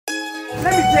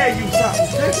Let me tell you something.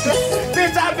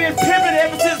 Bitch, I've been pimping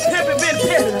ever since pimping been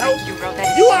pimping, ho.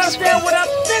 You understand what I'm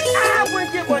bitch? I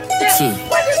wouldn't give a damn.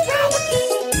 What is wrong with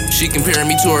you? She comparing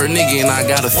me to her nigga and I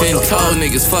got offended. Told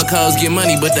niggas fuck hoes get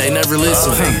money but they never listen.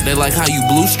 They like how you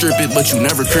blue strip it but you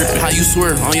never crip it. How you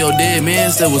swear on your dead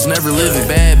mans that was never living.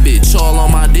 Bad bitch all on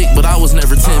my dick but I was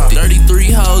never tempted. 33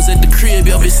 hoes at the crib,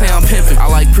 yo bitch say I'm pimping. I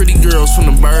like pretty girls from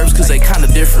the burbs cause they kinda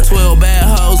different. 12 bad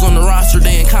hoes on the roster,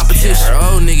 they in competition.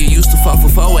 Her old nigga used to fuck for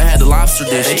foe, it had the lobster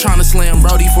dish. They tryna slam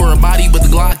Brody for a body but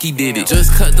the Glocky did it.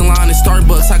 Just cut the line at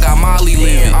Starbucks, I got Molly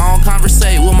living. I don't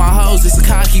conversate with my hoes, it's a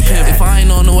cocky pimp. If I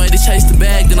ain't on the way to chase the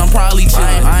bag, then I'm probably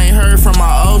chillin'. I ain't heard from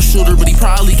my old shooter, but he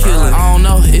probably killin'. I don't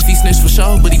know if he snitched for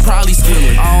sure, but he probably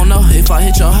skillin'. I don't know if I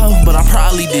hit your hoe, but I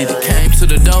probably did it. Came to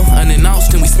the door,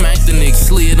 unannounced, and we smacked the nigga.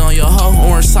 Slid on your hoe,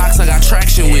 orange socks, I got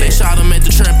traction with. They shot him at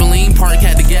the trampoline park,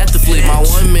 had to get the flip. My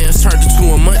one man's turned to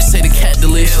 2 a month, say the cat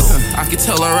delicious. I could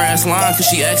tell her ass lying, cause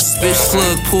she acts suspicious.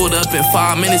 Slug pulled up in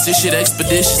 5 minutes, this shit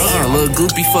expeditious. Little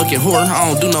groupie fucking whore,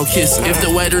 I don't do no kissing. If the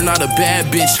waiter not a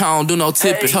bad bitch, I don't do no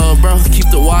tipping. Told bro, keep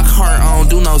the walk hard, I don't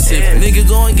do no sipping. Nigga,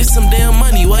 go and get some damn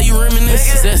money, why you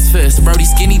reminiscing? Zest fest, Brody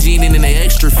skinny jeanin' and they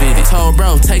extra fitted. Told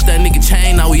bro, take that nigga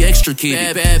chain, now we extra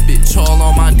kidded. Bad bitch, all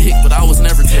on my dick, but I was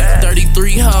never tempted.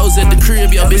 33 hoes at the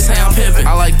crib, yo bitch say I'm pimpin'.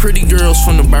 I like pretty girls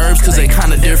from the burbs, cause they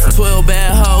kinda different. 12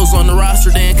 bad hoes on the roster,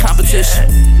 they in competition.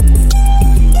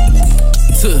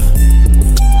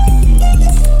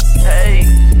 Hey,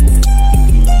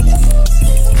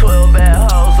 12 bad hoes.